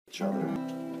each other.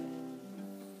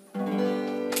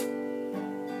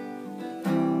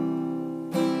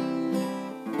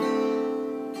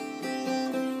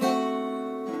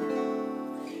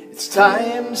 It's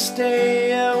time to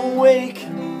stay awake,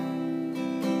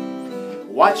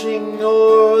 watching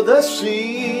o'er the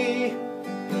sea,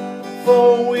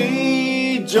 for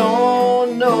we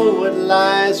don't know what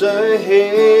lies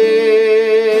ahead.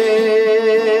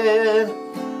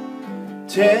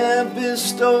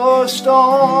 Tempest or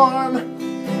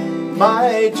storm,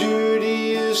 my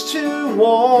duty is to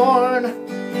warn,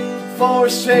 for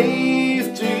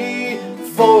safety,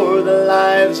 for the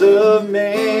lives of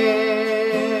men.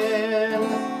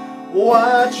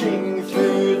 Watching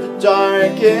through the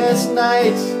darkest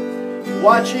nights,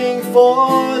 watching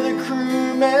for the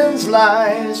crewmen's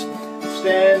lies,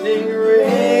 standing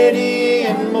ready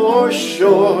and more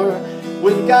sure,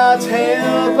 with God's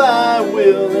help I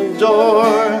will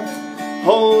endure,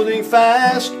 holding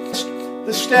fast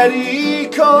the steady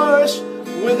course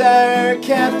with our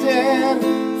captain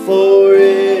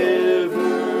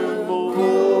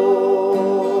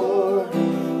forevermore.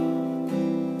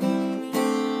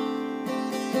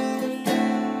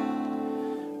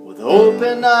 With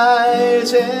open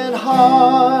eyes and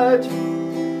heart,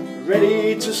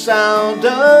 ready to sound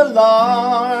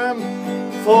alarm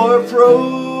for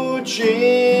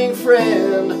approaching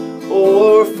friend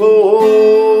or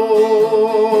foe.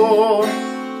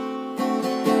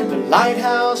 The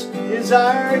lighthouse is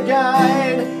our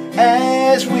guide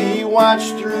as we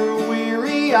watch through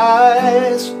weary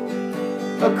eyes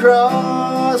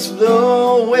across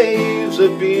the waves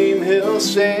of Beam Hill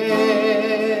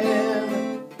sand.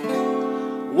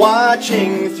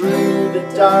 Watching through the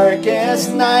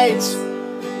darkest nights,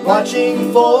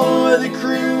 watching for the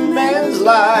crewmen's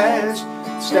lives,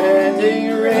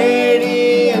 standing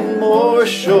ready and more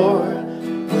sure,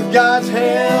 with God's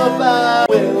help I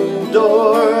will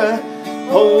endure,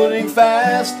 holding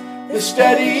fast the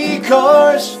steady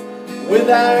course with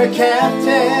our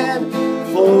captain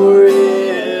forevermore.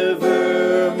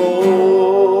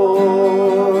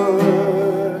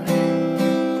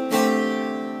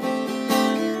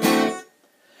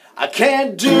 I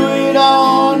can't do it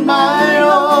on my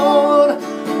own,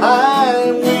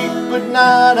 I'm weak but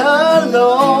not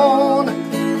alone.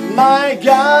 My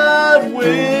God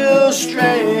will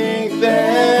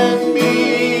strengthen me.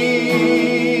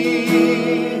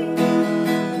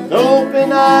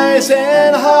 Open eyes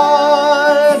and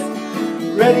heart,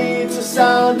 ready to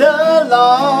sound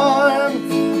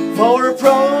alarm for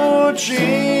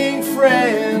approaching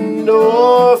friend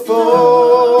or foe.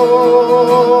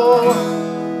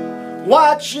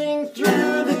 Watching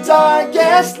through the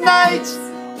darkest nights,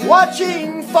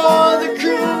 watching for the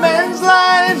crewmen's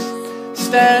lives,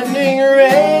 standing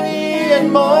ready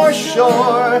and more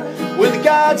sure, with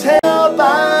God's help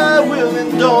I will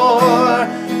endure.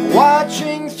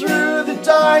 Watching through the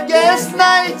darkest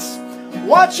nights,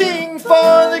 watching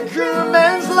for the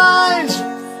crewmen's lives,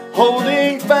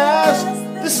 holding fast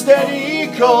the steady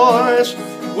course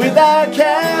with our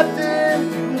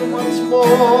captain once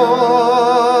more.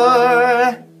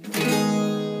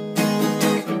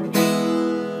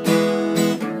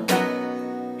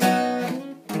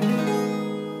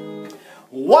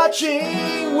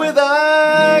 Watching with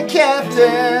our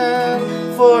captain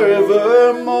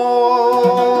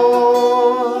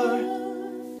forevermore.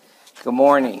 Good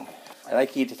morning. I'd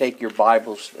like you to take your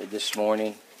Bibles this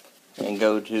morning and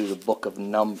go to the book of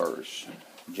Numbers.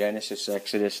 Genesis,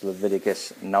 Exodus,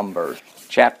 Leviticus, Numbers.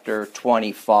 Chapter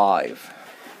 25.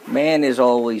 Man is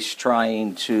always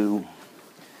trying to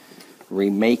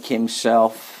remake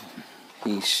himself.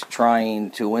 He's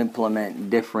trying to implement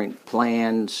different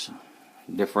plans,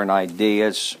 different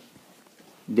ideas,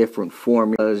 different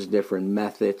formulas, different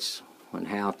methods on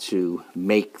how to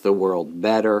make the world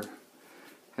better,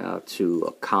 how to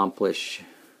accomplish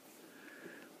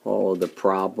all of the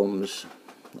problems,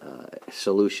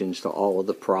 solutions to all of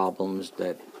the problems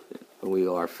that we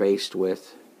are faced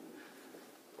with.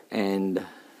 And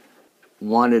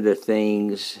one of the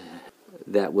things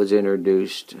that was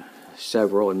introduced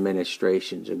several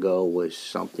administrations ago was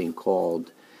something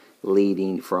called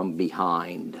leading from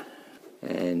behind.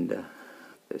 And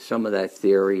some of that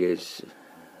theory is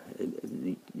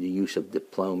the use of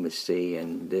diplomacy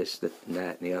and this, that,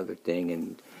 and the other thing,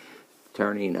 and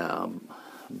turning a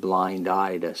blind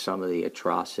eye to some of the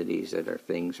atrocities that are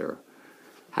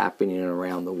happening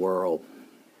around the world.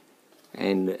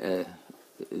 And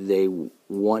they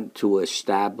want to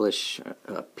establish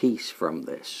peace from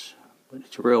this. But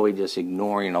it's really just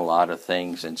ignoring a lot of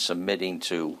things and submitting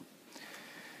to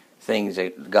things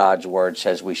that God's Word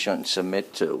says we shouldn't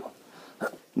submit to.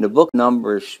 In the book of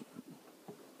Numbers,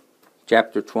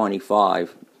 chapter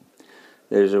 25,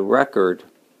 there's a record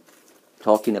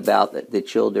talking about the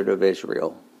children of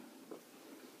Israel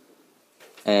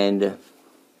and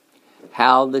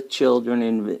how the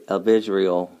children of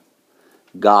Israel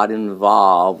got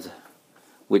involved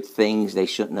with things they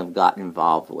shouldn't have gotten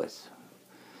involved with.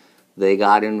 They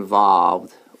got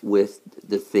involved with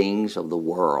the things of the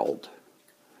world,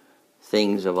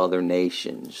 things of other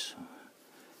nations.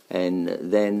 And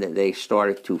then they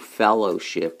started to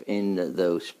fellowship in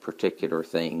those particular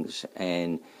things,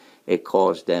 and it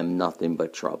caused them nothing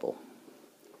but trouble.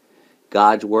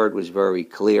 God's word was very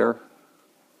clear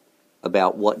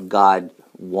about what God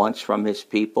wants from his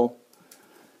people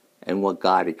and what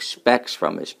God expects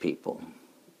from his people.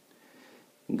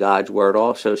 God's word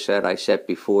also said, I set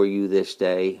before you this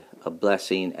day a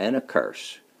blessing and a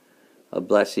curse. A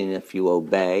blessing if you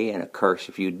obey and a curse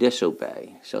if you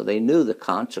disobey. So they knew the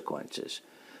consequences.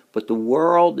 But the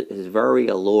world is very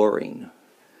alluring,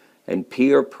 and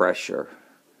peer pressure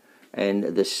and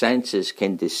the senses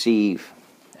can deceive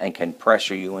and can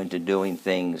pressure you into doing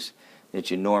things that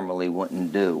you normally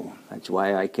wouldn't do. That's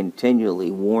why I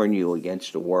continually warn you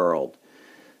against the world,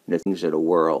 the things of the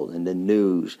world, and the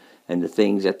news, and the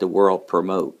things that the world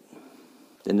promote.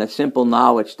 And the simple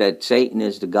knowledge that Satan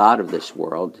is the god of this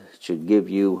world should give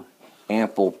you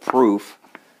ample proof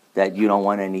that you don't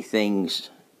want anything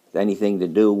to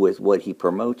do with what he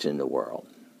promotes in the world.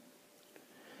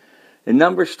 In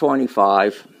Numbers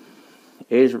 25,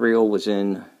 Israel was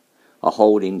in a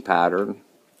holding pattern.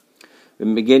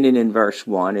 And beginning in verse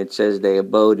 1, it says they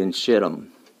abode in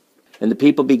Shittim. And the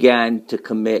people began to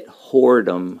commit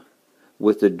whoredom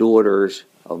with the daughters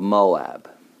of Moab.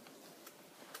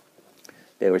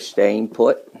 They were staying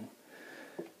put.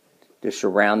 The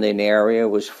surrounding area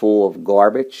was full of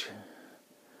garbage.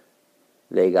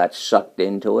 They got sucked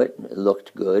into it. It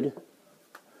looked good.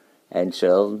 And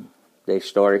so they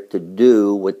started to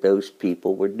do what those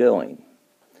people were doing.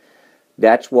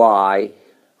 That's why,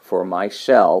 for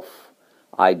myself,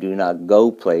 I do not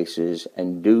go places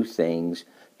and do things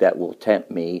that will tempt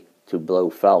me to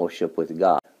blow fellowship with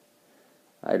God.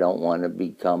 I don't want to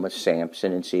become a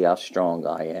Samson and see how strong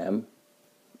I am.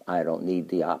 I don't need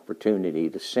the opportunity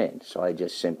to sin, so I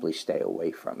just simply stay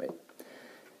away from it.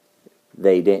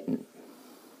 They didn't.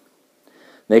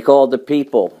 They called the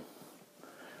people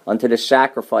unto the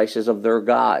sacrifices of their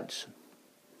gods.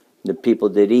 The people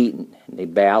did eat, and they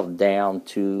bowed down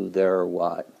to their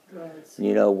what? Gods.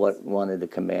 You know what one of the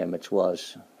commandments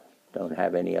was? Don't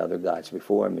have any other gods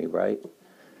before me, right?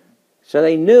 So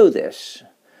they knew this.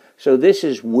 So this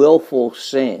is willful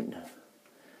sin.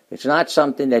 It's not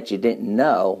something that you didn't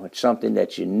know. It's something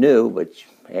that you knew, but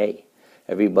hey,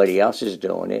 everybody else is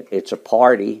doing it. It's a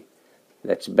party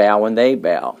that's bow when they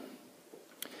bow.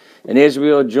 And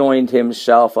Israel joined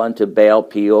himself unto Baal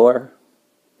Peor,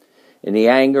 and the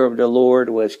anger of the Lord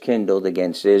was kindled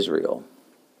against Israel.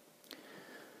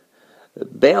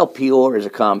 Baal Peor is a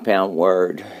compound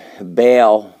word.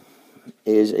 Baal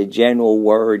is a general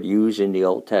word used in the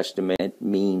Old Testament. It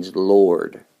means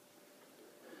Lord.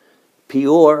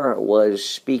 Peor was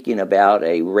speaking about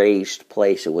a raised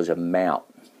place. It was a mount,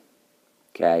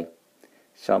 okay?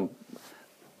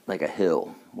 Like a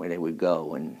hill where they would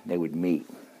go and they would meet.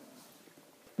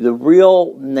 The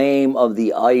real name of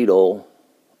the idol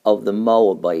of the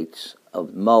Moabites,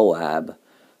 of Moab,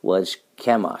 was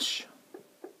Chemosh,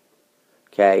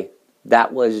 okay?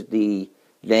 That was the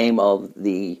name of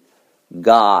the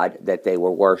god that they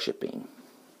were worshiping.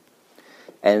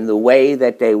 And the way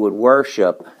that they would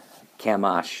worship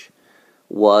Chemosh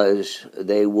was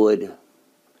they would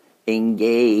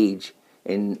engage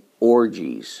in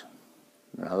orgies,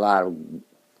 a lot of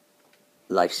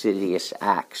lascivious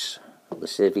acts.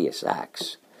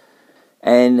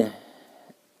 And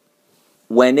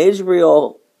when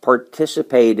Israel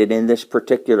participated in this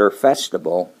particular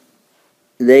festival,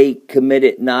 they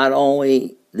committed not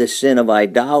only the sin of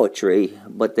idolatry,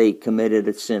 but they committed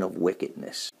a sin of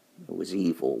wickedness. It was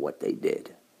evil what they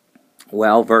did.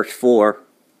 Well, verse 4,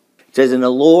 it says, and the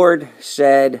Lord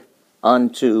said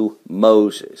unto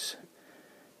Moses.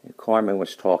 Carmen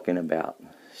was talking about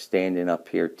standing up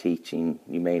here teaching,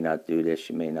 you may not do this,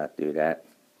 you may not do that.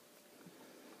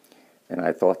 And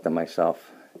I thought to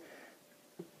myself,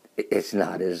 it's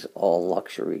not as all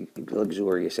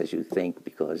luxurious as you think,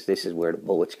 because this is where the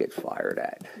bullets get fired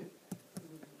at.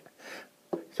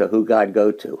 So who God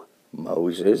go to?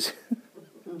 Moses.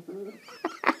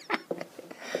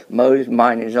 Moses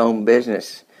minding his own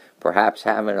business, perhaps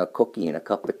having a cookie and a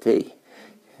cup of tea.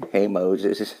 Hey,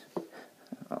 Moses.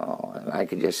 Oh, and I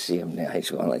could just see him now.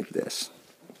 He's going like this.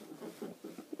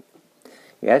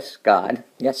 Yes, God.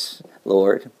 Yes,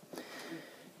 Lord.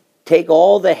 take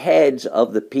all the heads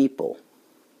of the people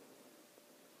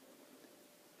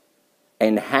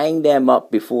and hang them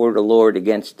up before the Lord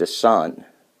against the sun,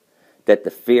 that the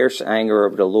fierce anger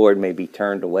of the Lord may be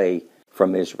turned away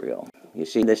from Israel. You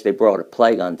see this, they brought a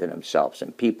plague unto themselves,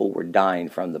 and people were dying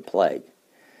from the plague.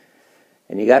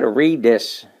 And you got to read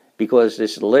this, because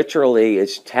this literally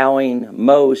is telling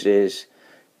Moses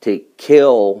to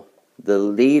kill the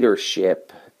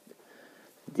leadership,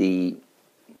 the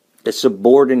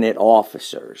subordinate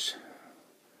officers,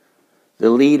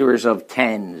 the leaders of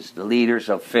tens, the leaders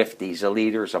of 50s, the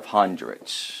leaders of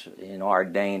hundreds. In our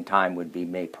day and time would be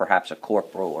maybe perhaps a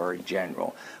corporal or a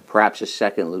general, perhaps a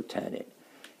second lieutenant.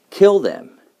 Kill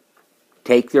them.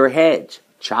 Take their heads,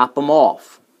 chop them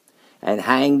off, and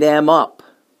hang them up,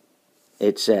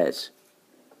 it says,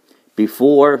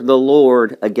 before the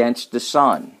Lord against the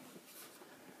sun,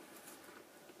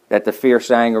 that the fierce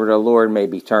anger of the Lord may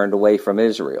be turned away from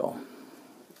Israel.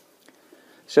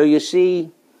 So you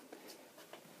see,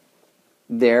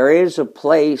 there is a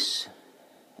place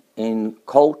in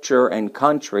culture and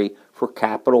country for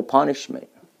capital punishment.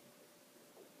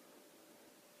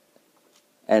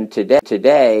 And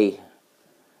today,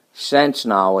 sense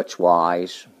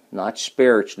knowledge-wise, not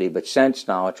spiritually, but sense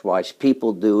knowledge-wise,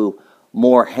 people do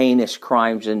more heinous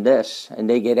crimes than this, and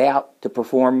they get out to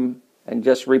perform and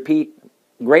just repeat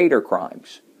greater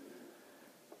crimes.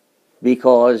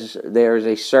 Because there's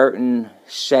a certain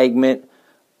segment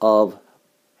of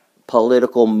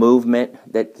political movement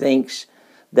that thinks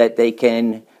that they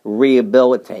can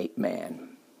rehabilitate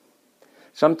man.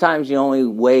 Sometimes the only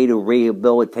way to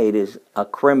rehabilitate a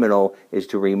criminal is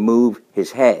to remove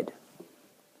his head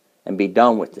and be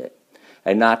done with it,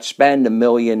 and not spend $1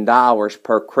 million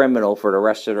per criminal for the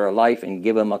rest of their life and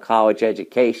give them a college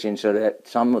education so that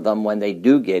some of them, when they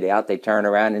do get out, they turn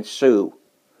around and sue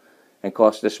and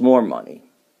cost us more money.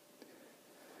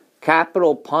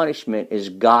 Capital punishment is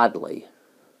godly.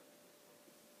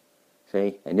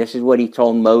 See? And this is what he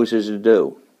told Moses to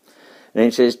do. And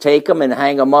it says, take them and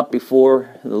hang them up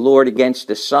before the Lord against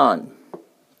the sun.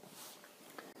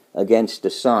 Against the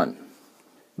sun.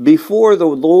 Before the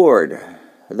Lord,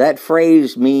 that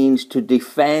phrase means to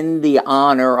defend the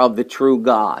honor of the true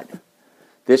God.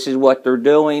 This is what they're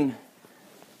doing.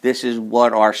 This is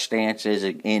what our stance is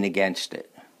in against it.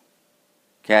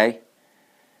 Okay?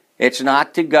 It's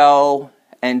not to go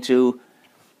and to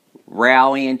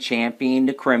rally and champion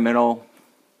the criminal,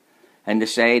 and to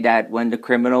say that when the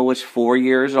criminal was 4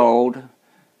 years old,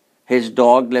 his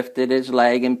dog lifted his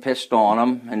leg and pissed on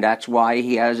him, and that's why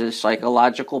he has a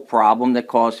psychological problem that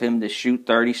caused him to shoot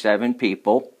 37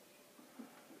 people.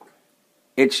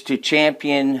 It's to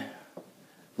champion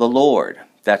the Lord.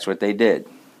 That's what they did.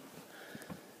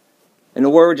 In the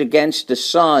words against the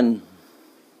sun,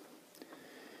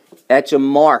 that's a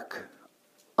mark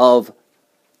of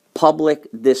public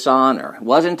dishonor. It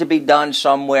wasn't to be done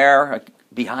somewhere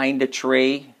behind a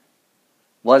tree.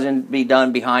 Wasn't to be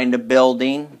done behind a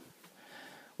building.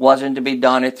 Wasn't to be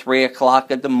done at 3 o'clock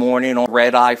in the morning on a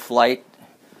red-eye flight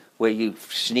where you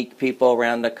sneak people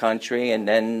around the country, and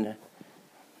then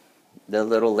the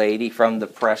little lady from the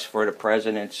press for the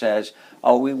president says,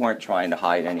 oh, we weren't trying to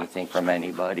hide anything from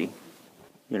anybody.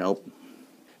 You know,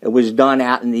 it was done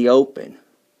out in the open.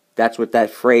 That's what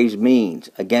that phrase means,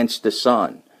 against the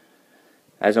sun,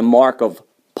 as a mark of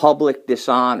public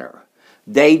dishonor.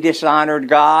 They dishonored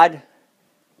God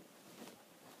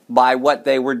by what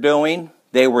they were doing.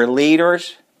 They were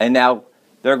leaders, and now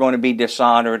they're going to be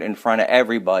dishonored in front of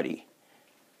everybody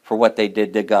for what they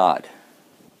did to God.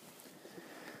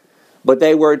 But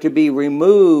they were to be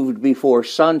removed before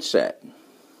sunset,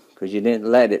 because you didn't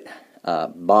let it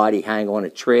body hang on a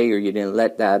tree, or you didn't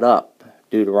let that up.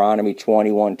 Deuteronomy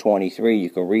 21:23, you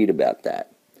can read about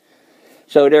that.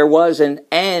 So there was an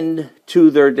end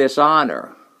to their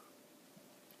dishonor.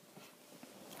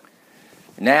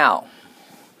 Now,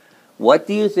 what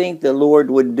do you think the Lord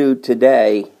would do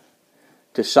today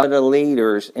to some of the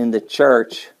leaders in the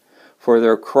church for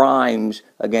their crimes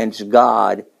against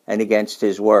God and against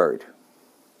His Word?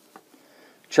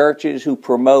 Churches who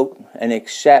promote and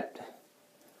accept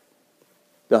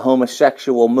the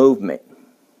homosexual movement.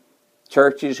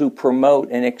 Churches who promote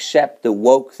and accept the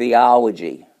woke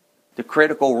theology, the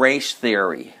critical race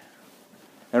theory,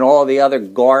 and all the other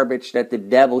garbage that the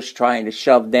devil's trying to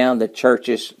shove down the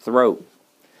church's throat.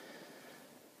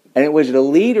 And it was the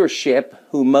leadership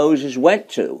who Moses went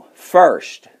to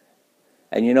first.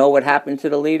 And you know what happened to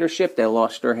the leadership? They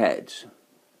lost their heads.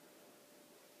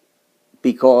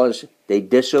 Because they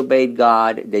disobeyed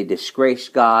God, they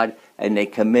disgraced God, and they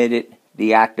committed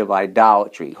the act of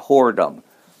idolatry, whoredom,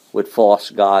 with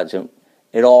false gods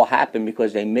It all happened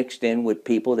because they mixed in with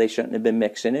people they shouldn't have been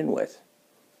mixing in with.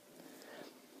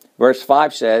 Verse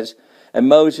 5 says, and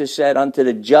Moses said unto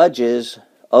the judges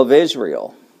of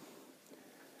Israel,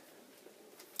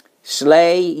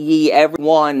 slay ye every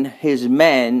one his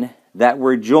men that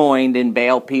were joined in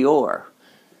Baal Peor.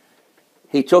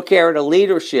 He took care of the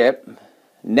leadership.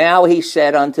 Now he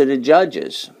said unto the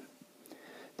judges.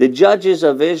 The judges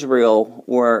of Israel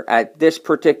were at this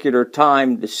particular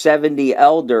time the 70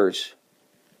 elders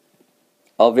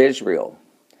of Israel.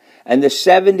 And the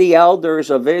 70 elders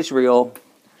of Israel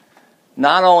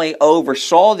not only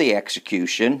oversaw the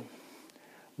execution,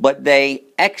 but they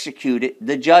executed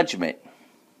the judgment.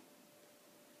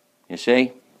 You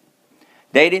see?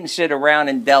 They didn't sit around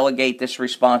and delegate this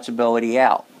responsibility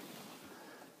out.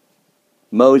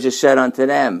 Moses said unto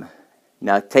them,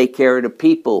 now take care of the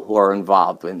people who are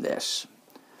involved in this.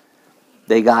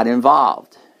 They got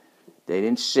involved. They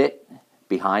didn't sit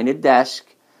behind a desk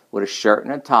with a shirt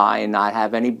and a tie and not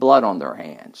have any blood on their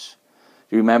hands.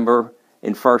 Do you remember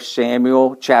in 1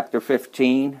 Samuel chapter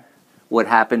 15 what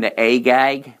happened to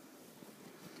Agag?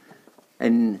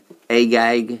 And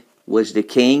Agag was the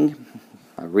king.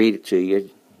 I'll read it to you.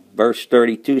 Verse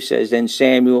 32 says, then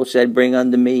Samuel said, bring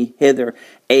unto me hither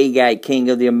Agag, king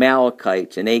of the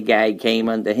Amalekites. And Agag came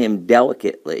unto him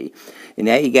delicately. And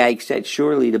Agag said,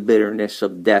 surely the bitterness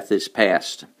of death is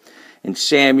past. And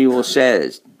Samuel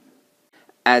says,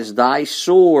 as thy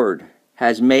sword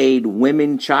has made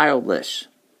women childless,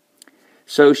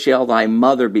 so shall thy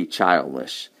mother be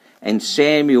childless. And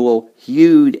Samuel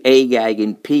hewed Agag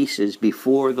in pieces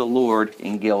before the Lord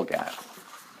in Gilgal.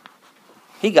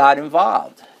 He got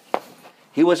involved.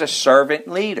 He was a servant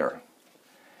leader.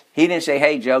 He didn't say,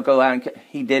 hey, Joe, go out and...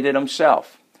 He did it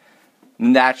himself.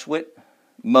 And that's what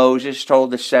Moses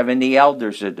told the 70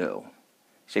 elders to do.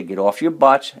 He said, get off your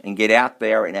butts and get out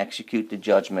there and execute the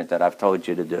judgment that I've told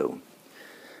you to do.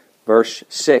 Verse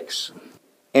 6.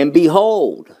 And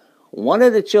behold, one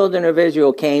of the children of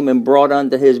Israel came and brought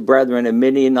unto his brethren a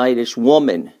Midianitish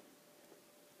woman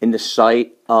in the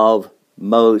sight of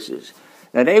Moses.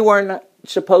 Now they weren't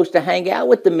supposed to hang out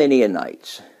with the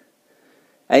Midianites.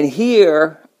 And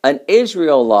here, an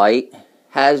Israelite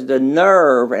has the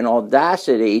nerve and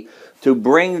audacity to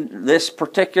bring this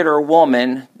particular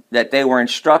woman that they were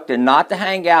instructed not to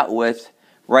hang out with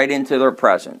right into their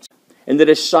presence. Into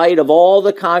the sight of all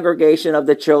the congregation of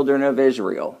the children of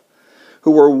Israel,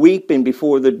 who were weeping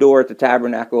before the door at the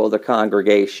tabernacle of the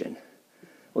congregation.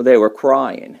 Well, they were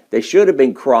crying. They should have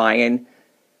been crying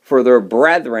for their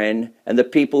brethren and the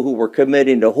people who were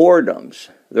committing to whoredoms.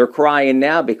 They're crying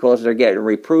now because they're getting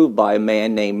reproved by a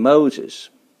man named Moses.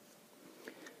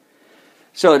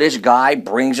 So this guy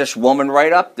brings this woman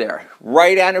right up there,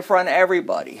 right out in front of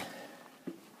everybody.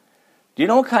 Do you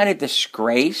know what kind of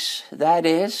disgrace that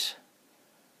is?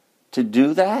 To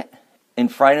do that in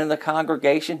front of the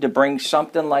congregation, to bring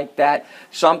something like that,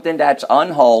 something that's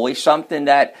unholy, something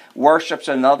that worships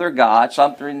another god,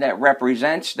 something that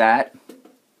represents that,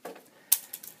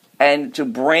 and to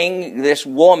bring this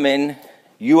woman,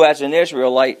 you as an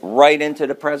Israelite, right into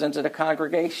the presence of the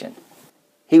congregation.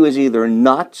 He was either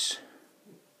nuts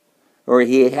or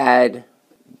he had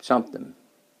something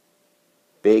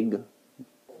big.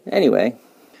 Anyway,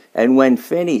 and when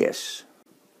Phinehas,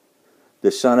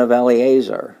 the son of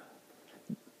Eleazar,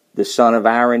 the son of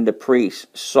Aaron the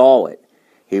priest, saw it,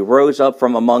 he rose up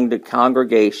from among the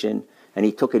congregation, and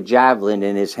he took a javelin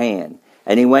in his hand.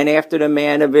 And he went after the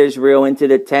man of Israel into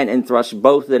the tent and thrust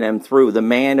both of them through, the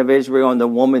man of Israel and the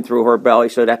woman through her belly,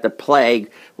 so that the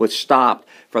plague was stopped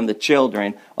from the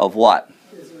children of what?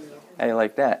 Israel. How do you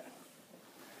like that?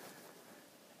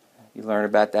 You learn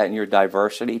about that in your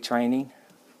diversity training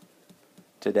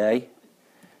today?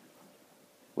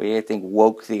 Where do you think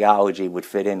woke theology would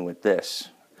fit in with this?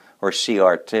 Or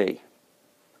CRT?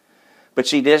 But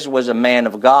see, this was a man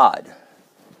of God.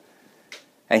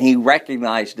 And he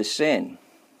recognized the sin.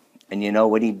 And you know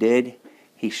what he did?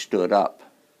 He stood up.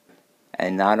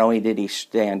 And not only did he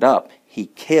stand up, he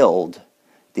killed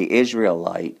the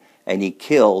Israelite, and he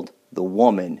killed the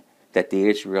woman that the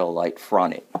Israelite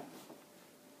fronted.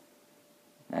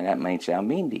 And that may sound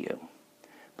mean to you.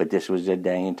 But this was the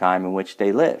day and time in which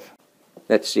they live.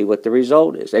 Let's see what the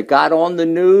result is. It got on the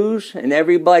news, and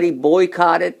everybody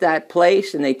boycotted that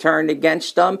place, and they turned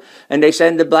against them, and they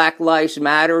sent the Black Lives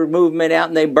Matter movement out,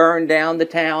 and they burned down the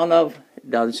town of... It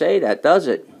doesn't say that, does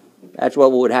it? That's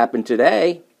what would happen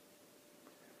today.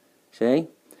 See?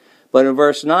 But in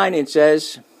verse 9 it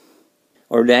says,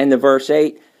 or then the verse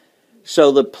 8,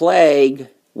 so the plague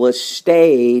was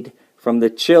stayed from the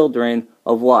children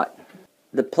of what?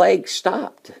 The plague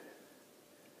stopped.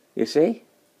 You see?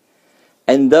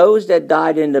 And those that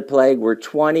died in the plague were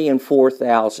 20 and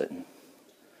 4,000.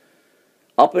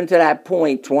 Up until that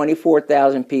point,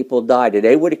 24,000 people died. And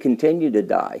they would have continued to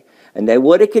die. And they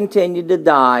would have continued to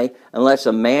die unless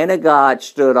a man of God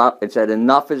stood up and said,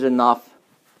 enough is enough.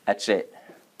 That's it.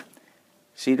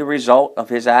 See the result of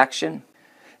his action?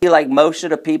 Like most of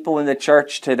the people in the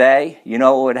church today, you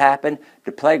know what would happen?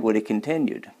 The plague would have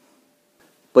continued.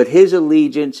 But his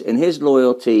allegiance and his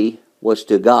loyalty was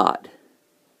to God.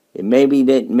 It maybe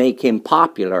didn't make him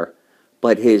popular,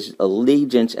 but his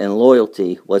allegiance and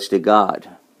loyalty was to God.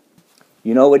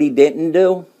 You know what he didn't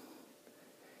do?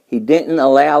 He didn't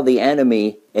allow the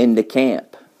enemy in the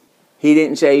camp. He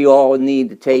didn't say you all need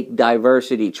to take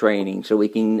diversity training so we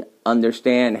can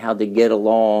understand how to get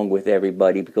along with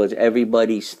everybody, because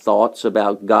everybody's thoughts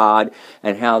about God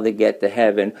and how they get to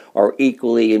heaven are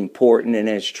equally important and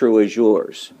as true as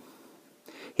yours.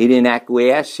 He didn't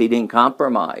acquiesce. He didn't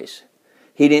compromise.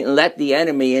 He didn't let the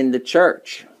enemy in the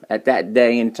church at that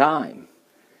day and time.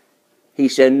 He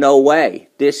said, no way,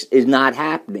 this is not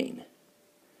happening.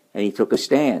 And he took a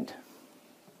stand.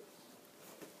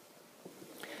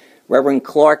 Reverend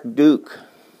Clark Duke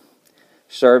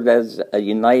served as a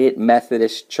United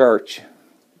Methodist Church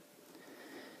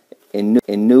in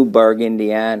Newburgh,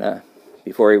 Indiana,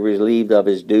 before he was relieved of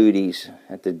his duties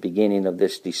at the beginning of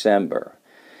this December.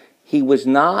 He was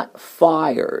not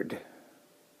fired,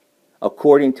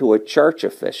 according to a church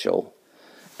official,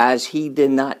 as he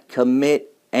did not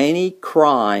commit any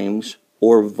crimes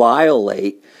or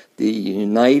violate the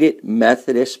United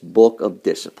Methodist Book of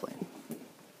Discipline.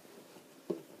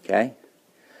 Okay?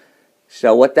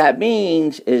 So what that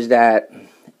means is that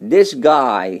this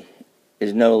guy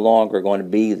is no longer going to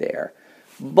be there.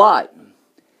 But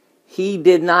he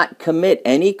did not commit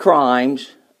any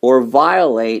crimes or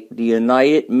violate the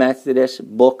United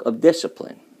Methodist Book of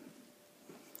Discipline.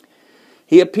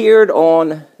 He appeared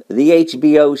on the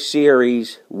HBO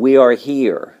series We Are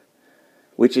Here,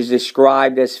 which is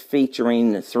described as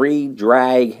featuring 3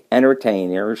 drag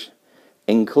entertainers,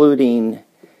 including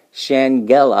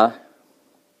Shangela,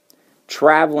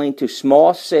 traveling to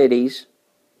small cities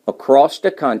across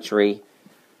the country,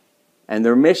 and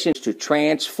their mission is to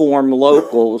transform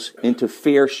locals into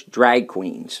fierce drag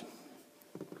queens.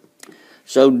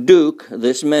 So Duke,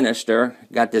 this minister,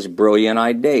 got this brilliant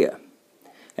idea.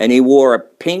 And he wore a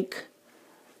pink,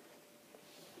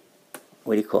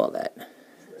 what do you call that?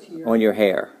 On your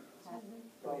hair.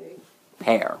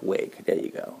 Hair, wig, there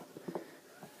you go.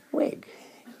 Wig,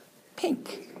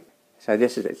 pink. So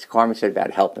this is, it's Carmen said about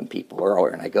helping people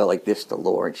earlier, and I go like this to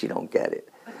Laura, and she don't get it.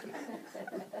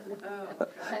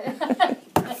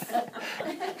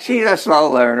 She's a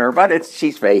slow learner, but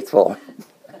she's faithful.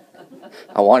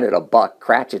 I wanted a buck.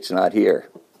 Cratchit's not here.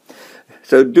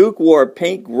 So Duke wore a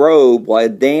pink robe while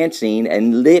dancing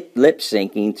and lip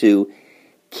syncing to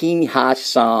King Ha's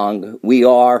song, We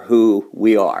Are Who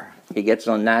We Are. He gets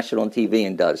on national TV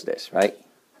and does this, right?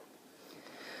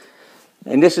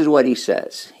 And this is what he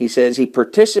says. He says he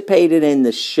participated in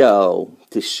the show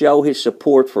to show his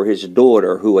support for his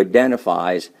daughter, who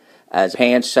identifies as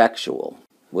pansexual,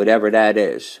 whatever that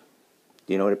is.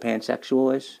 Do you know what a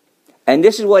pansexual is? And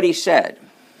this is what he said.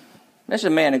 This is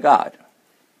a man of God,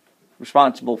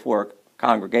 responsible for a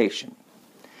congregation.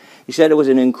 He said it was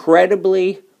an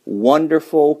incredibly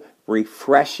wonderful,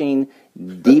 refreshing,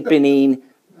 deepening.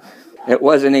 It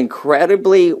was an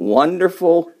incredibly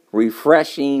wonderful,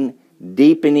 refreshing,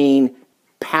 deepening,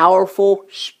 powerful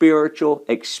spiritual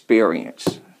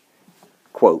experience.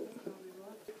 Quote.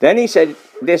 Then he said,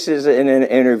 this is in an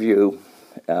interview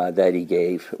that he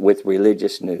gave with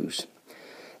Religious News.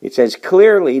 It says,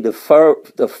 clearly the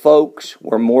folks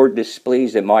were more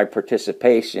displeased at my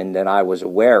participation than I was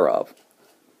aware of.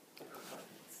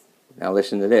 Now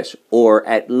listen to this. Or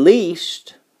at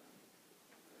least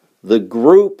the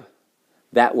group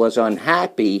that was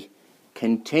unhappy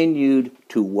continued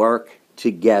to work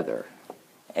together.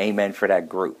 Amen for that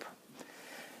group.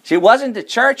 See, it wasn't the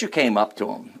church who came up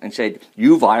to him and said,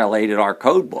 you violated our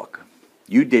code book.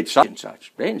 You did such and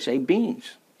such. They didn't say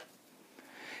beans.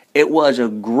 It was a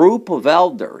group of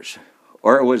elders,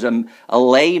 or it was a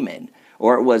layman,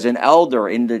 or it was an elder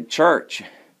in the church.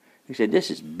 He said,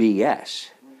 this is BS.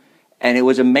 And it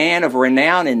was a man of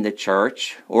renown in the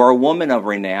church, or a woman of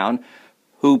renown,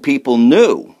 who people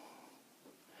knew.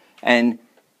 And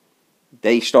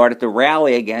they started to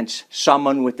rally against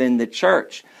someone within the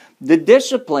church. The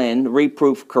discipline,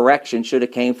 reproof, correction should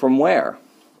have came from where?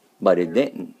 But it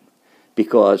didn't.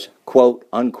 Because, quote,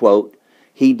 unquote,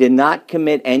 he did not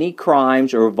commit any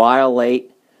crimes or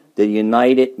violate the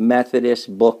United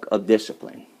Methodist Book of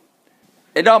Discipline.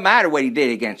 It don't matter what he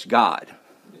did against God.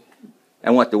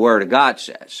 and what the Word of God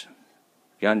says.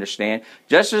 You understand?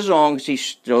 Just as long as he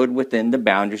stood within the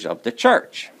boundaries of the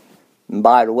church. And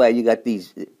by the way, you got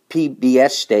these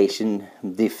PBS station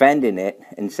defending it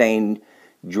and saying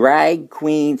drag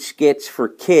queen skits for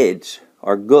kids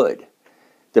are good.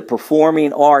 The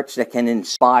performing arts that can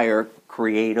inspire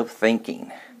creative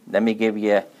thinking. Let me give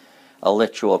you a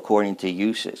literal according to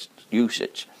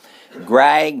usage.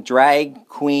 Drag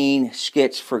queen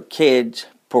skits for kids,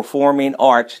 performing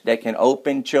arts that can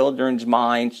open children's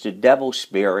minds to devil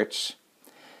spirits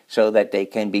so that they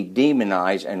can be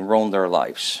demonized and ruin their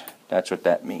lives. That's what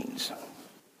that means.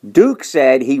 Duke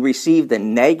said he received a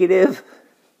negative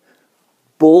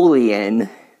bullying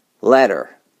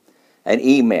letter, an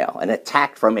email, an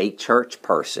attack from a church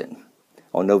person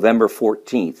on November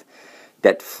 14th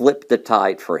that flipped the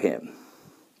tide for him.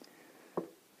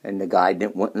 And the guy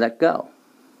didn't want to let go.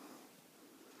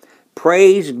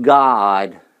 Praise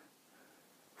God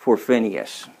for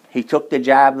Phineas. He took the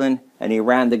javelin and he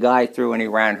ran the guy through and he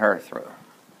ran her through.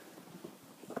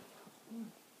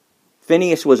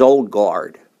 Phineas was old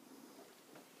guard.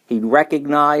 He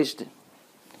recognized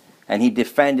and he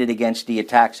defended against the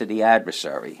attacks of the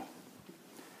adversary.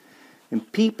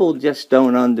 And people just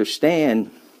don't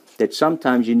understand that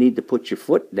sometimes you need to put your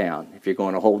foot down if you're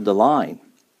going to hold the line.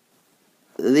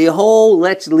 The whole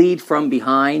let's lead from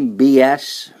behind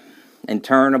BS and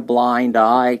turn a blind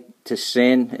eye to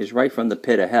sin is right from the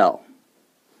pit of hell.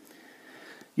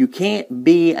 You can't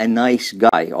be a nice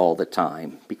guy all the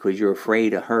time because you're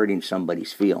afraid of hurting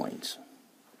somebody's feelings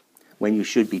when you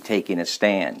should be taking a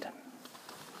stand.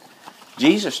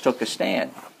 Jesus took a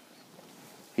stand.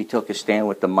 He took a stand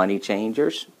with the money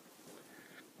changers.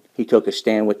 He took a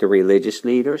stand with the religious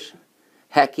leaders.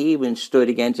 Heck, he even stood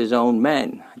against his own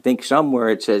men. I think somewhere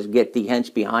it says, "Get thee hence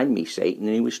behind me, Satan."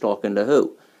 And he was talking to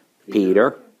who?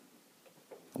 Peter.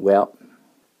 Well,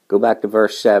 go back to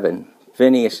verse 7.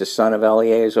 Phineas, the son of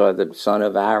Eleazar, the son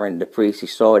of Aaron, the priest, he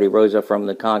saw it. He rose up from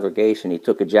the congregation. He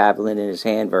took a javelin in his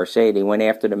hand, verse 8. He went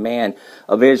after the man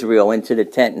of Israel into the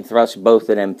tent and thrust both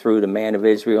of them through, the man of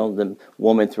Israel and the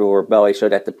woman through her belly, so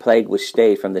that the plague was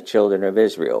stayed from the children of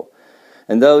Israel.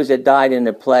 And those that died in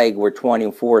the plague were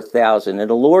 24,000. And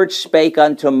the Lord spake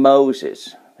unto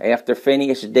Moses after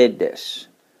Phineas did this.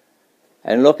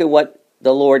 And look at what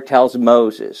the Lord tells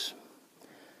Moses,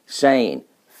 saying,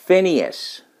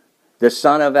 Phineas, the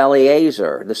son of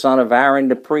Eleazar, the son of Aaron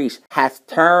the priest, hath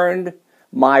turned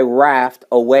my wrath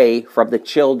away from the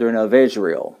children of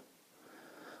Israel,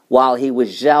 while he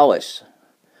was zealous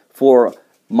for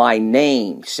my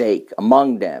name's sake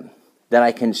among them, that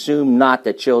I consume not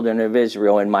the children of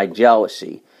Israel in my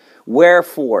jealousy.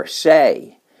 Wherefore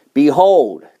say,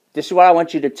 behold, this is what I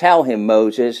want you to tell him,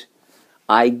 Moses,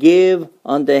 I give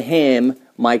unto him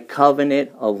my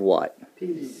covenant of what?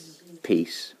 Peace.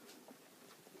 Peace.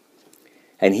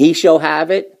 And he shall have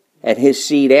it, and his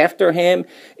seed after him,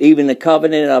 even the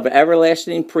covenant of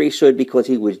everlasting priesthood, because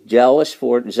he was zealous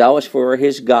for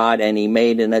his God, and he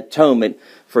made an atonement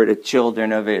for the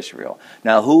children of Israel.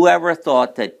 Now, whoever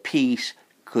thought that peace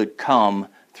could come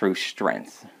through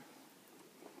strength?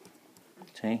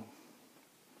 See?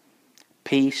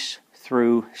 Peace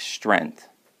through strength.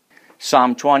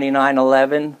 Psalm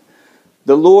 29:11,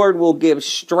 the Lord will give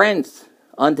strength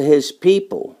unto his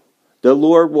people. The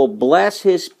Lord will bless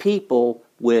his people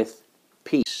with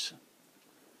peace.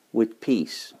 With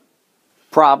peace.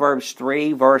 Proverbs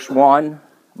 3, verse 1,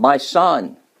 my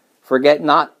son, forget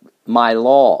not my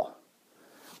law,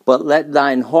 but let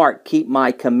thine heart keep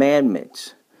my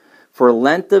commandments. For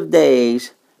length of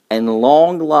days and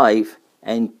long life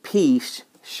and peace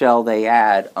shall they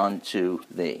add unto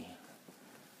thee.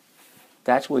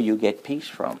 That's where you get peace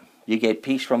from. You get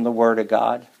peace from the Word of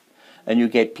God. And you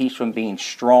get peace from being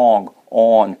strong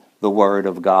on the Word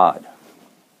of God.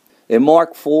 In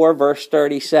Mark 4, verse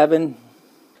 37,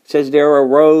 it says, there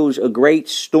arose a great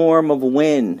storm of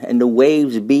wind, and the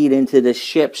waves beat into the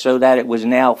ship so that it was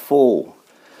now full.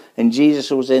 And Jesus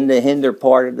was in the hinder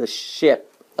part of the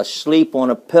ship, asleep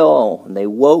on a pillow. And they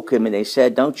woke him and they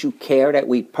said, don't you care that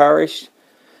we perish?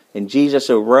 And Jesus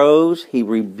arose, he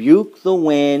rebuked the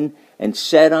wind, and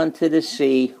said unto the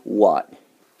sea, what?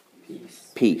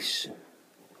 Peace.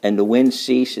 And the wind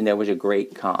ceased, and there was a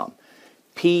great calm.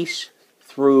 Peace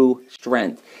through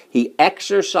strength. He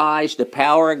exercised the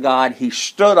power of God. He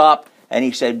stood up, and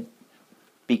he said,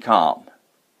 be calm.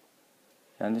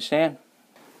 You understand?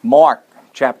 Mark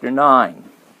chapter 9.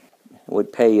 It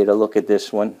would pay you to look at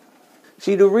this one.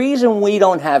 See, the reason we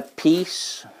don't have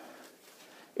peace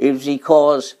is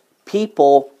because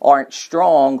people aren't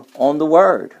strong on the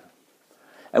Word.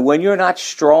 And when you're not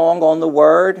strong on the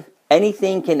Word,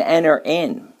 anything can enter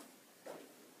in.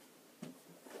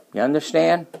 You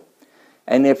understand?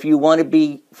 And if you want to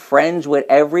be friends with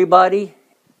everybody,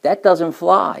 that doesn't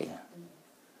fly.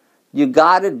 You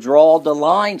got to draw the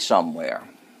line somewhere.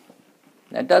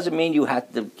 That doesn't mean you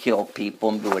have to kill people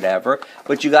and do whatever,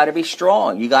 but you got to be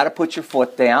strong. You got to put your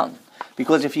foot down,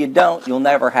 because if you don't, you'll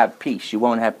never have peace. You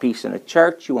won't have peace in a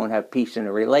church. You won't have peace in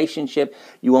a relationship.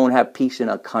 You won't have peace in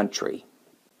a country.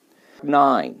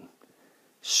 9.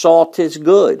 Salt is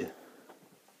good.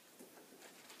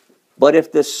 But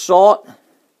if the salt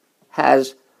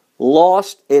has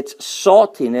lost its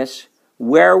saltiness,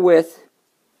 wherewith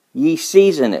ye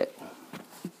season it.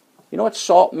 You know what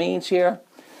salt means here?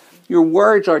 Your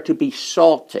words are to be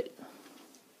salted.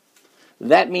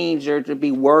 That means they're to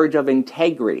be words of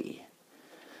integrity.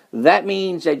 That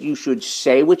means that you should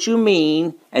say what you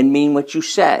mean and mean what you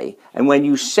say. And when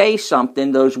you say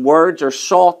something, those words are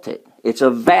salted. It's a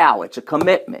vow. It's a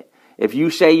commitment. If you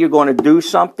say you're going to do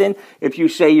something, if you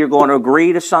say you're going to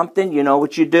agree to something, you know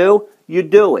what you do? You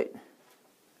do it.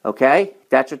 Okay?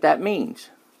 That's what that means.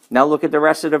 Now look at the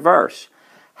rest of the verse.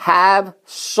 Have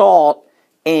salt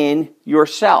in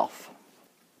yourself.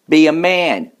 Be a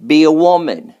man. Be a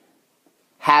woman.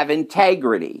 Have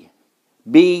integrity.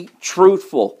 Be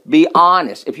truthful. Be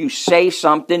honest. If you say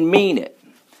something, mean it.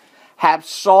 Have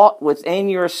salt within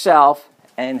yourself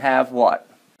and have what?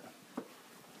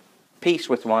 Peace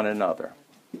with one another.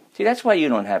 See, that's why you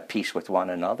don't have peace with one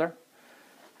another.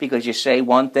 Because you say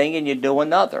one thing and you do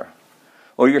another.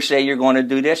 Or you say you're going to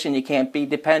do this and you can't be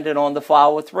dependent on the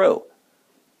follow through.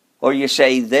 Or you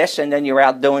say this and then you're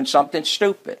out doing something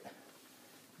stupid.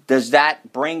 Does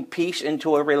that bring peace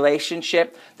into a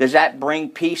relationship? Does that bring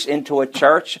peace into a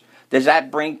church? Does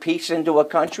that bring peace into a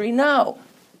country? No.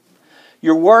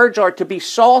 Your words are to be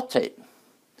salted.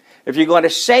 If you're going to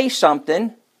say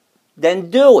something,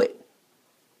 then do it.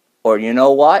 Or you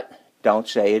know what? Don't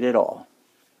say it at all.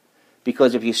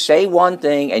 Because if you say one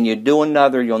thing and you do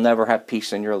another, you'll never have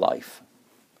peace in your life.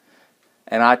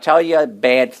 And I'll tell you a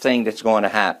bad thing that's going to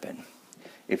happen.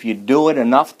 If you do it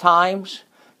enough times,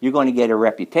 you're going to get a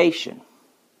reputation.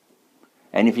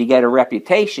 And if you get a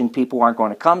reputation, people aren't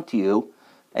going to come to you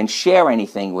and share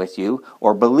anything with you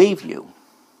or believe you.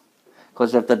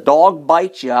 Because if the dog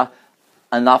bites you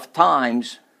enough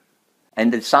times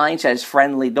and the sign says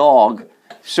friendly dog,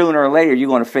 sooner or later you're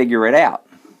going to figure it out.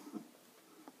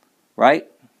 Right?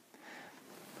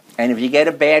 And if you get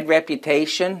a bad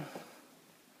reputation,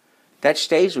 that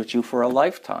stays with you for a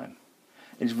lifetime.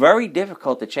 It's very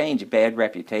difficult to change a bad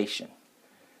reputation.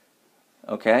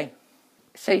 Okay?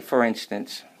 Say, for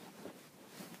instance,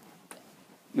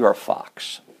 you're a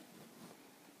fox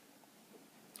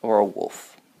or a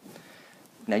wolf.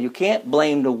 Now, you can't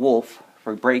blame the wolf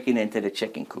for breaking into the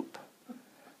chicken coop.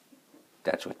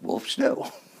 That's what wolves do.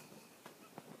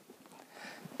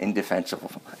 In defense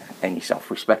of any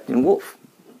self-respecting wolf.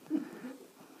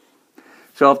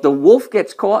 So if the wolf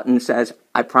gets caught and says,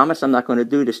 I promise I'm not going to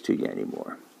do this to you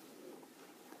anymore,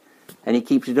 and he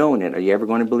keeps doing it, are you ever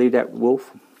going to believe that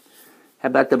wolf? How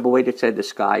about the boy that said the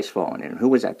sky's falling in? Who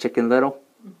was that, Chicken Little?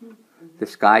 Mm-hmm. The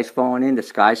sky's falling in, the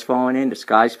sky's falling in, the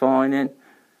sky's falling in.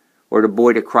 Or the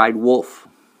boy that cried wolf.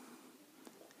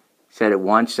 Said it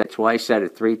once, said it twice, said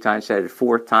it 3 times, said it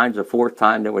 4 times. The 4th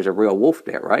time there was a real wolf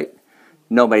there, right?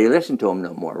 Nobody listened to him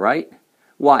no more, right?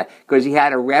 Why? Because he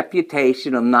had a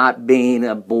reputation of not being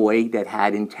a boy that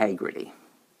had integrity.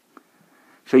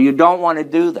 So you don't want to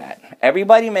do that.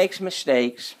 Everybody makes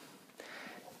mistakes.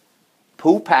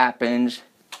 Poop happens.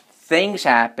 Things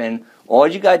happen. All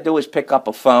you got to do is pick up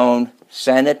a phone,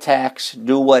 send a text,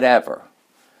 do whatever.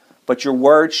 But your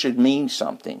words should mean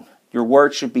something. Your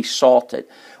words should be salted.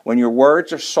 When your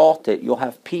words are salted, you'll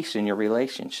have peace in your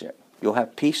relationship. You'll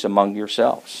have peace among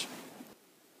yourselves.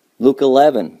 Luke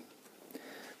 11,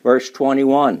 verse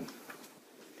 21.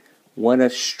 When a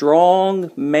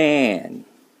strong man,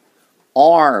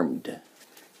 armed,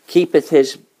 keepeth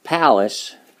his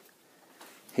palace,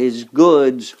 his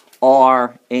goods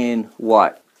are in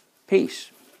what?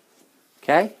 Peace.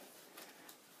 Okay?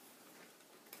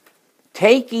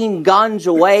 Taking guns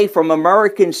away from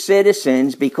American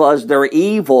citizens because they're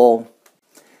evil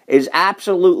is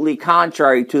absolutely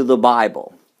contrary to the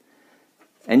Bible.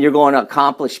 And you're going to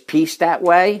accomplish peace that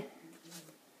way?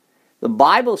 The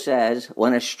Bible says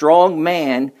when a strong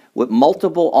man with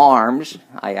multiple arms,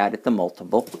 I added the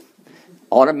multiple,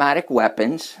 automatic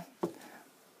weapons,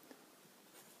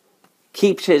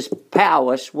 keeps his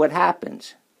palace, what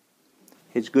happens?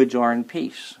 His goods are in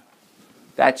peace.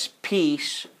 That's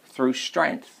peace through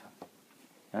strength.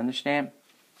 You understand?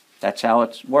 That's how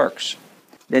it works.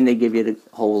 Then they give you the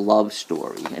whole love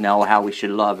story, how we should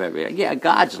love everybody. Yeah,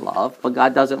 God's love, but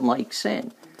God doesn't like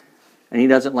sin. And he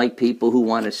doesn't like people who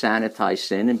want to sanitize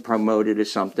sin and promote it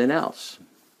as something else.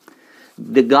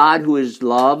 The God who is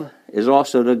love is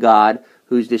also the God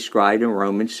who's described in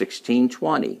Romans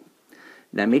 16:20.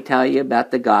 Let me tell you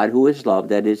about the God who is love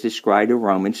that is described in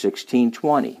Romans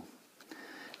 16:20.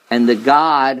 And the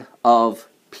God of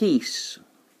peace,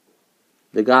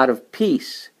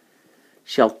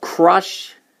 shall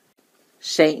crush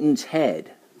Satan's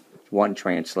head, one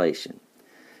translation.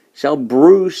 Shall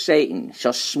bruise Satan,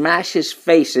 shall smash his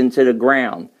face into the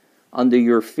ground under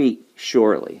your feet,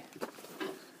 surely.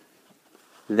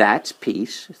 That's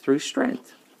peace through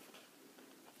strength.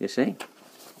 You see?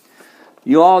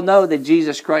 You all know that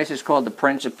Jesus Christ is called the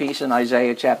Prince of Peace in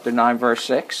Isaiah chapter 9, verse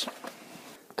 6.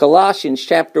 Colossians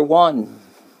chapter 1,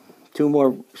 two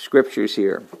more scriptures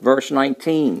here. Verse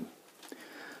 19.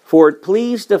 For it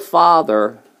pleased the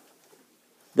Father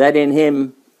that in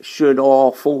him should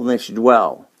all fullness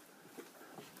dwell.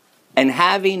 And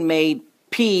having made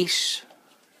peace,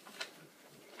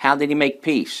 how did he make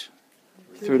peace?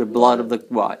 Through the blood of the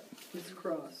what? His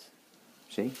cross.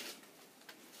 See?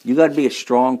 You got to be a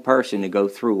strong person to go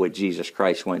through what Jesus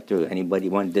Christ went through. Anybody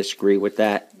want to disagree with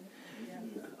that?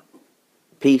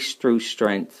 Peace through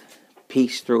strength.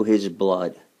 Peace through his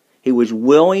blood. He was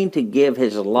willing to give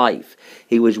his life.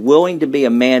 He was willing to be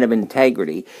a man of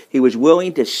integrity. He was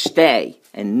willing to stay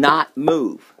and not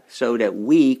move so that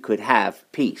we could have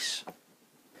peace.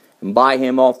 And by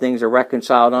him all things are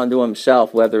reconciled unto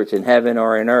himself, whether it's in heaven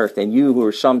or in earth. And you who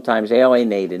are sometimes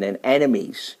alienated and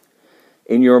enemies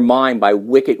in your mind by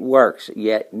wicked works,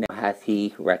 yet now hath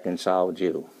he reconciled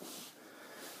you.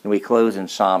 And we close in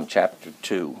Psalm chapter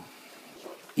 2.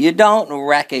 You don't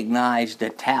recognize the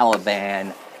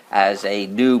Taliban as a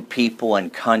new people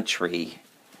and country,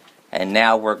 and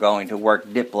now we're going to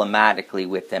work diplomatically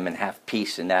with them and have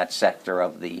peace in that sector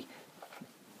of the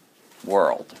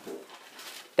world.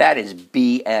 That is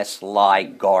BS lie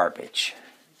garbage.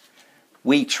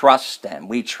 We trust them.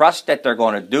 We trust that they're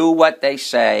going to do what they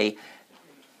say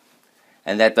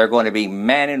and that they're going to be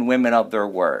men and women of their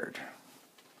word.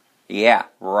 Yeah,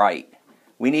 right.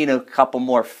 We need a couple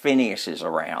more Phineases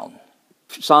around.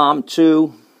 Psalm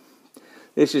 2.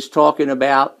 This is talking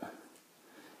about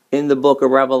in the book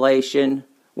of Revelation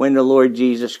when the Lord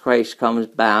Jesus Christ comes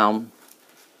down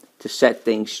to set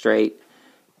things straight.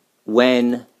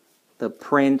 When the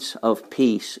Prince of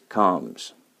Peace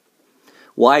comes.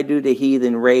 Why do the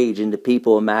heathen rage and the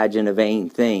people imagine a vain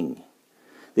thing?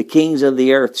 The kings of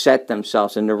the earth set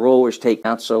themselves and the rulers take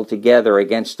counsel together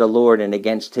against the Lord and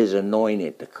against his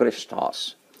anointed, the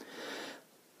Christos.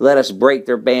 Let us break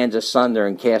their bands asunder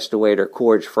and cast away their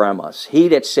cords from us. He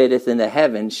that sitteth in the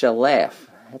heavens shall laugh.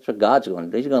 That's what God's going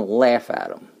to do. He's going to laugh at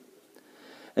them.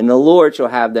 And the Lord shall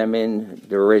have them in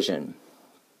derision.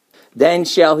 Then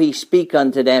shall he speak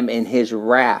unto them in his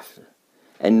wrath,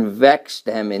 and vex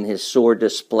them in his sore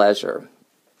displeasure.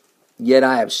 Yet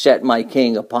I have set my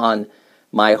king upon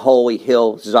my holy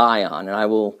hill Zion, and I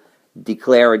will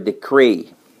declare a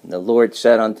decree. And the Lord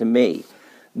said unto me,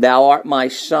 Thou art my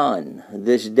son,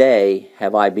 this day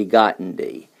have I begotten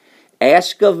thee.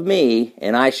 Ask of me,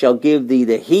 and I shall give thee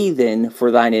the heathen for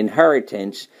thine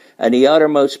inheritance, and the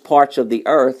uttermost parts of the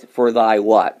earth for thy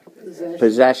what?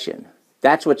 Possession.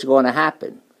 That's what's going to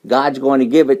happen. God's going to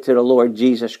give it to the Lord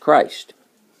Jesus Christ.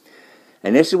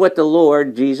 And this is what the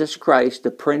Lord Jesus Christ,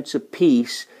 the Prince of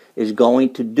Peace, is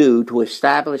going to do to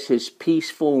establish his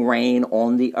peaceful reign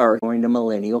on the earth during the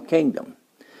millennial kingdom.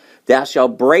 Thou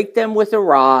shalt break them with a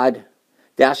rod.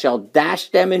 Thou shalt dash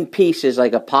them in pieces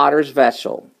like a potter's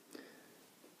vessel.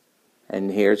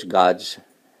 And here's God's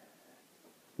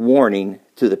warning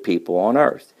to the people on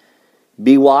earth.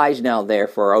 Be wise now,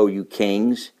 therefore, O you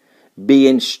kings. Be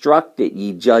instructed,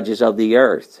 ye judges of the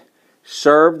earth.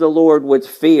 Serve the Lord with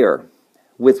fear,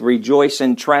 with rejoice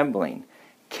and trembling.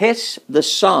 Kiss the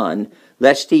Son,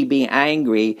 lest he be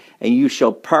angry, and you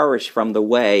shall perish from the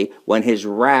way when his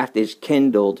wrath is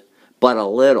kindled but a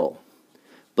little.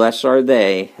 Blessed are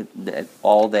they,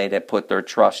 all they that put their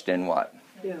trust in what?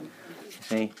 Yeah.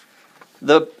 See?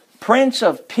 The Prince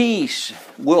of Peace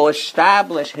will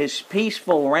establish his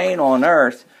peaceful reign on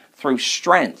earth through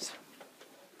strength.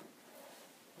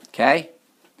 Okay?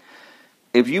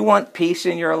 If you want peace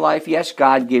in your life, yes,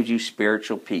 God gives you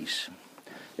spiritual peace.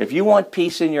 If you want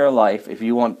peace in your life, if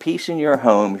you want peace in your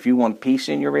home, if you want peace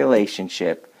in your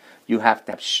relationship, you have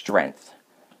to have strength.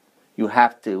 You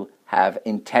have to have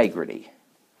integrity.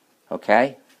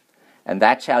 Okay? And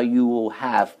that's how you will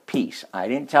have peace. I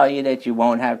didn't tell you that you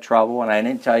won't have trouble, and I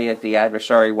didn't tell you that the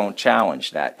adversary won't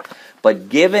challenge that. But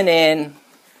giving in,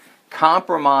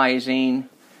 compromising,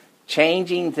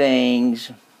 changing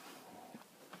things,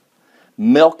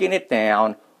 milking it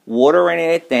down, watering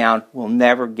it down will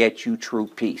never get you true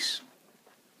peace.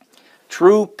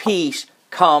 True peace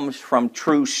comes from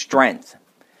true strength.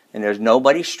 And there's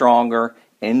nobody stronger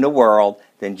in the world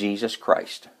than Jesus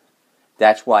Christ.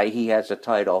 That's why he has a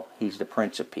title, he's the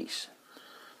Prince of Peace.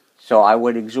 So I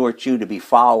would exhort you to be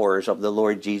followers of the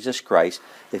Lord Jesus Christ.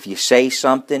 If you say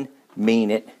something,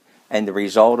 mean it, and the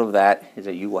result of that is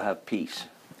that you will have peace.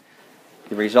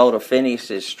 The result of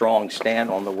Phineas' strong stand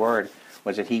on the word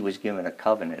was that he was given a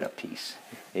covenant of peace.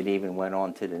 It even went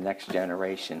on to the next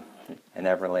generation, an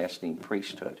everlasting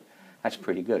priesthood. That's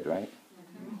pretty good, right?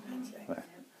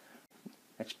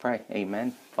 Let's pray.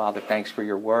 Amen. Father, thanks for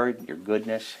your word, your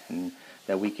goodness, and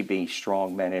that we could be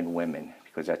strong men and women,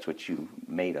 because that's what you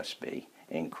made us be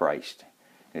in Christ.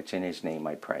 And it's in his name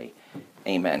I pray.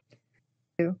 Amen.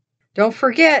 Don't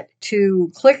forget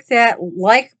to click that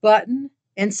like button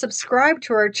and subscribe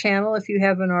to our channel if you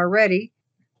haven't already.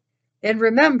 And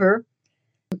remember,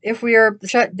 if we are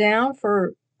shut down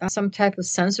for some type of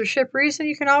censorship reason,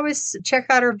 you can always check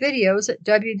out our videos at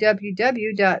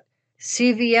www.cvm.church.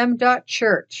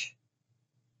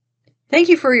 Thank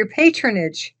you for your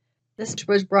patronage. This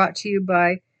was brought to you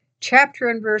by Chapter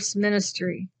and Verse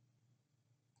Ministry.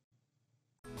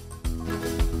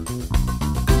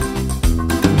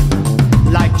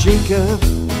 Like Jacob,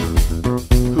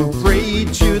 who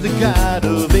prayed to the God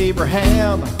of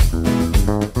Abraham,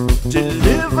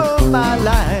 deliver my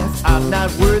life, I'm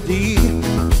not worthy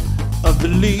of the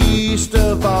least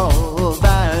of all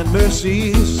thy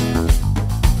mercies.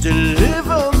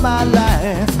 Deliver my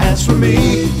life. As for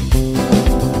me,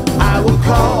 I will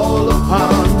call